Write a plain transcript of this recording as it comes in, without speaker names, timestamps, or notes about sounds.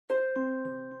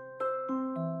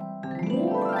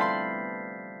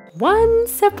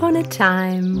Once upon a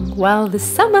time, while the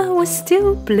summer was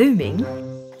still blooming,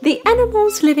 the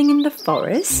animals living in the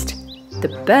forest, the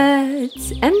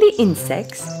birds and the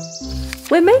insects,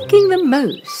 were making the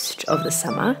most of the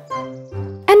summer.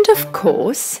 And of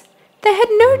course, they had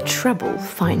no trouble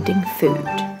finding food.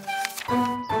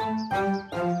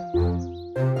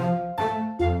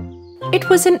 It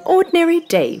was an ordinary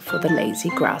day for the lazy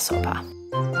grasshopper.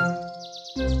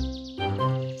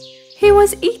 He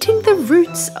was eating the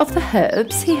roots of the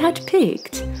herbs he had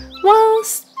picked,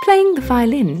 whilst playing the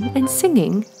violin and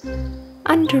singing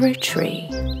under a tree.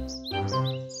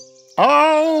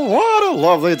 Oh, what a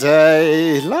lovely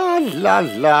day! La la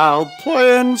la, I'll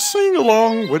play and sing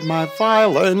along with my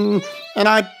violin. And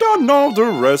I don't know the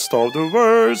rest of the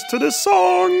words to the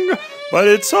song, but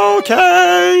it's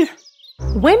okay.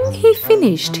 When he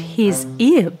finished his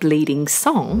ear-bleeding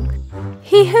song,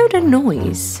 he heard a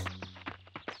noise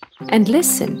and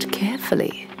listened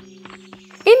carefully.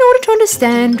 In order to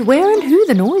understand where and who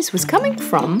the noise was coming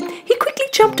from, he quickly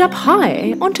jumped up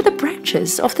high onto the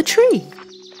branches of the tree.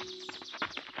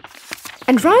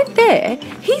 And right there,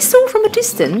 he saw from a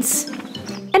distance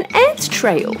an ant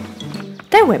trail.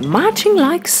 They were marching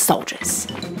like soldiers.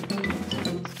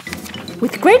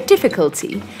 With great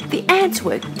difficulty, the ants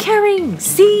were carrying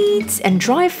seeds and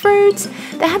dry fruits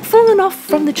that had fallen off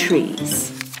from the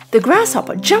trees. The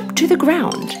grasshopper jumped to the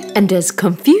ground, and as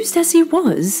confused as he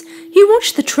was, he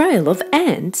watched the trail of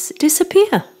ants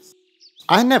disappear.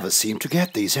 I never seem to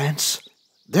get these ants.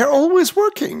 They're always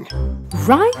working.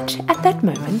 Right at that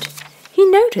moment, he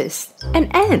noticed an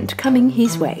ant coming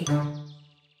his way.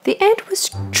 The ant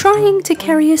was trying to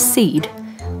carry a seed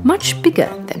much bigger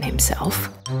than himself.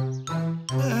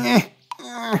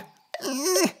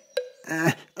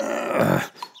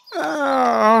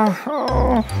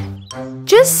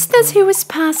 Just as he was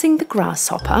passing the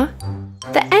grasshopper,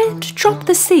 the ant dropped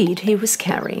the seed he was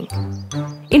carrying.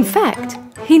 In fact,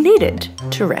 he needed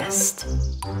to rest.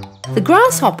 The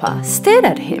grasshopper stared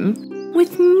at him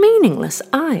with meaningless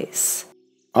eyes.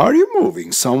 Are you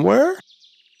moving somewhere?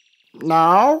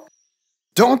 No.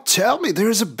 Don't tell me there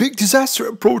is a big disaster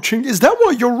approaching. Is that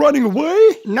why you're running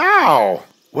away? No.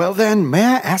 Well then, may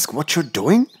I ask what you're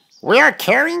doing? We are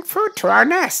carrying food to our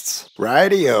nests.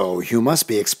 Rightio, you must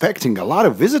be expecting a lot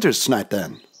of visitors tonight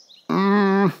then.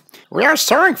 We are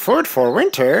storing food for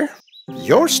winter.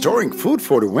 You're storing food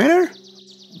for the winter?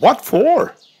 What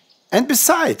for? And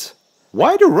besides,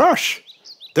 why the rush?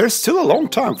 There's still a long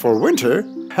time for winter.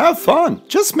 Have fun.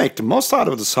 Just make the most out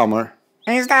of the summer.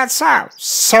 Is that so?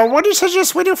 So what do you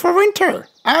suggest we do for winter?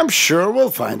 I'm sure we'll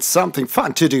find something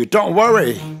fun to do, don't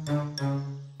worry.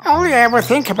 All you ever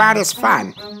think about is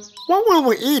fun. What will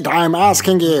we eat, I'm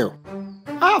asking you?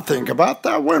 I'll think about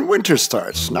that when winter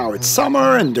starts. Now it's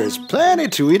summer and there's plenty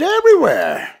to eat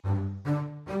everywhere.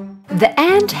 The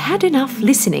ant had enough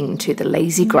listening to the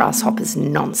lazy grasshopper's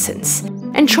nonsense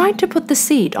and tried to put the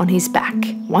seed on his back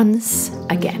once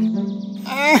again.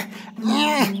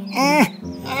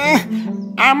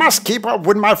 I must keep up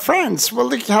with my friends.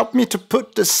 Will you help me to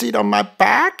put the seed on my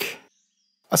back?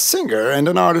 A singer and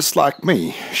an artist like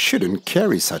me shouldn't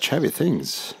carry such heavy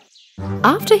things.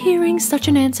 After hearing such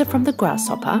an answer from the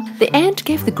grasshopper, the ant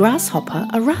gave the grasshopper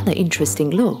a rather interesting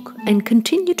look and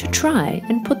continued to try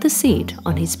and put the seed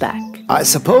on his back. I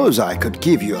suppose I could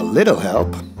give you a little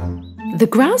help. The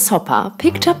grasshopper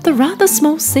picked up the rather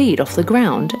small seed off the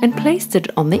ground and placed it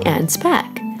on the ant's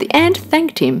back. The ant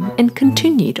thanked him and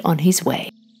continued on his way.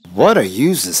 What a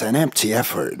useless and empty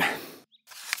effort.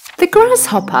 The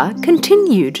grasshopper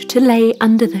continued to lay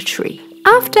under the tree.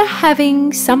 After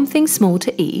having something small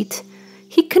to eat,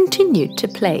 he continued to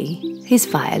play his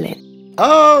violin.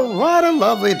 Oh, what a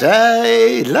lovely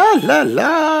day! La la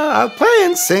la! I'll play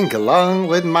and sing along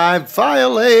with my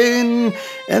violin,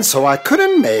 and so I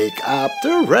couldn't make up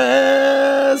the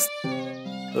rest.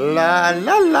 La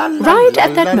la la la. Right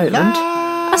at that moment,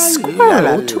 a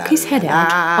squirrel took his head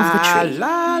out of the tree.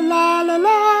 La la la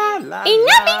la la.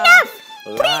 Enough, enough!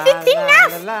 Please, it's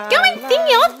enough! Go and sing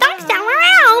your song somewhere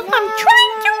else! I'm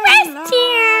trying to rest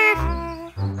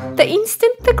here! The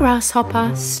instant the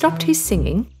grasshopper stopped his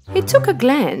singing, he took a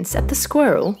glance at the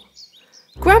squirrel,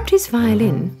 grabbed his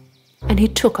violin, and he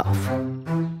took off.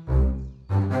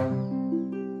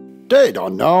 They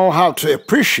don't know how to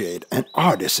appreciate an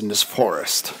artist in this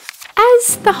forest.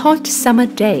 As the hot summer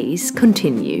days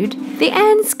continued, the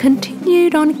ants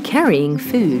continued on carrying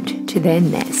food to their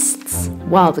nests,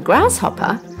 while the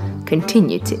grasshopper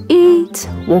continued to eat,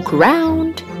 walk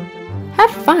around,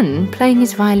 have fun playing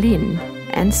his violin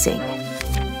and sing.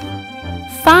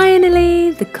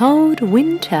 Finally, the cold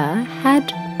winter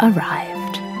had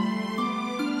arrived.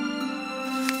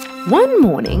 One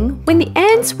morning, when the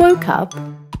ants woke up,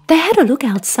 they had a look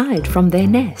outside from their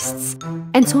nests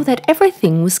and saw that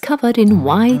everything was covered in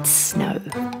white snow.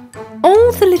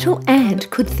 All the little ant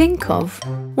could think of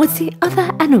was the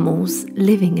other animals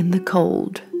living in the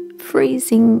cold,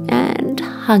 freezing and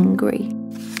hungry.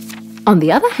 On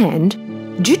the other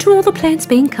hand, due to all the plants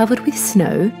being covered with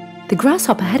snow, the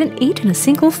grasshopper hadn't eaten a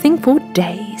single thing for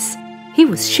days. He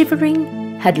was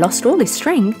shivering, had lost all his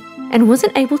strength, and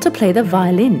wasn't able to play the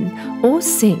violin or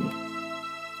sing.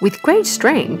 With great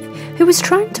strength, he was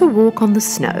trying to walk on the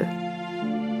snow.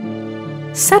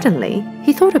 Suddenly,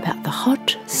 he thought about the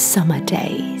hot summer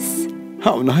days.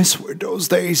 How nice were those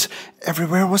days.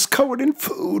 Everywhere was covered in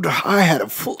food. I had a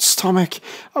full stomach.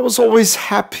 I was always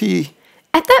happy.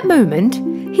 At that moment,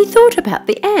 he thought about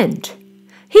the ant.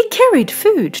 He carried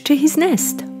food to his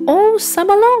nest all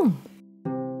summer long.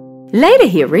 Later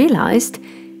he realized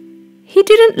he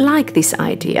didn't like this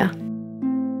idea.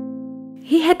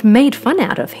 He had made fun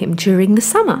out of him during the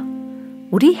summer.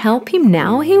 Would he help him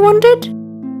now, he wondered?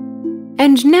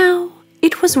 And now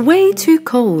it was way too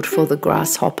cold for the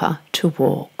grasshopper to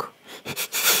walk.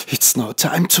 It's no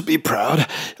time to be proud.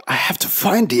 I have to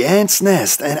find the ant's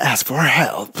nest and ask for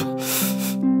help.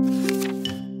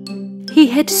 He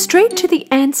headed straight to the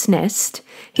ant's nest.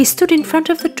 He stood in front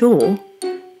of the door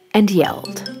and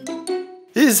yelled,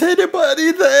 Is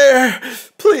anybody there?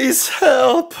 Please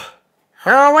help.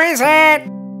 Who is it?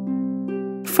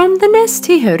 From the nest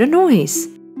he heard a noise.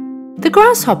 The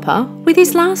grasshopper, with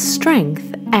his last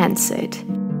strength, answered,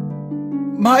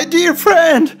 My dear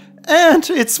friend, Ant,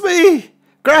 it's me,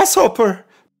 Grasshopper.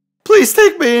 Please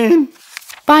take me in.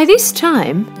 By this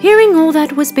time, hearing all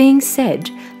that was being said,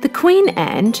 the queen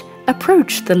ant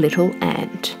approached the little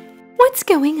ant. What's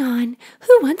going on?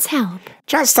 Who wants help?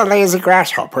 Just a lazy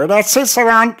grasshopper that sits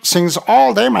around, sings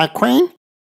all day, my queen.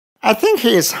 I think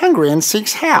he is hungry and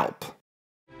seeks help.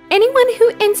 Anyone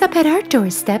who ends up at our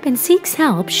doorstep and seeks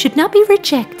help should not be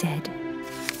rejected.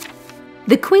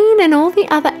 The queen and all the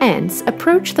other ants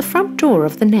approached the front door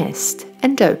of the nest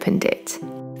and opened it.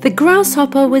 The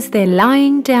grasshopper was there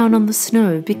lying down on the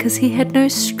snow because he had no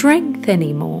strength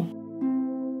anymore.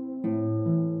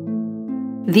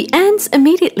 The ants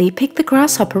immediately picked the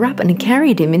grasshopper up and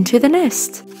carried him into the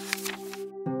nest.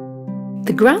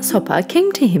 The grasshopper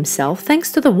came to himself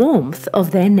thanks to the warmth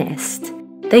of their nest.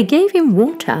 They gave him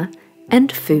water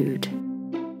and food.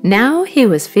 Now he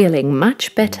was feeling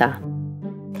much better.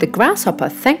 The grasshopper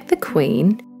thanked the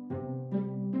queen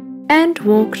and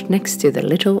walked next to the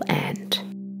little ant.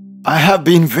 I have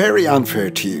been very unfair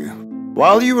to you.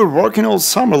 While you were working all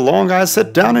summer long, I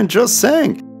sat down and just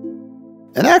sang.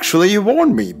 And actually you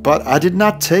warned me, but I did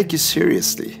not take you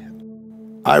seriously.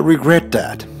 I regret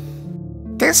that.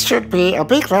 This should be a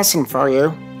big lesson for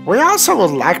you. We also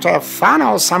would like to have fun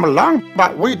all summer long,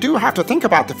 but we do have to think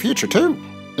about the future too.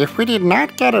 If we did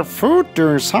not get our food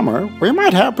during summer, we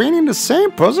might have been in the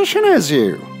same position as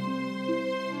you.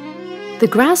 The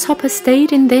grasshopper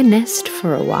stayed in their nest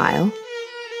for a while.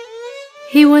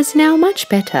 He was now much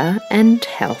better and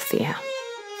healthier.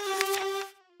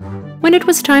 When it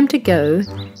was time to go,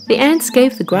 the ants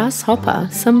gave the grasshopper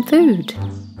some food.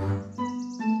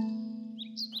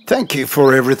 Thank you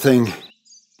for everything.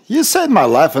 You saved my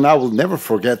life and I will never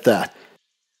forget that.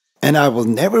 And I will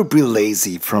never be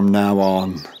lazy from now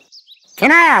on.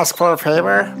 Can I ask for a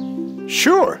favor?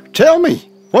 Sure, tell me.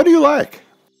 What do you like?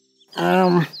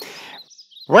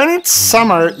 When it's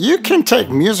summer, you can take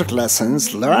music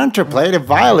lessons, learn to play the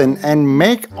violin, and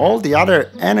make all the other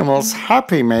animals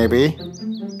happy, maybe.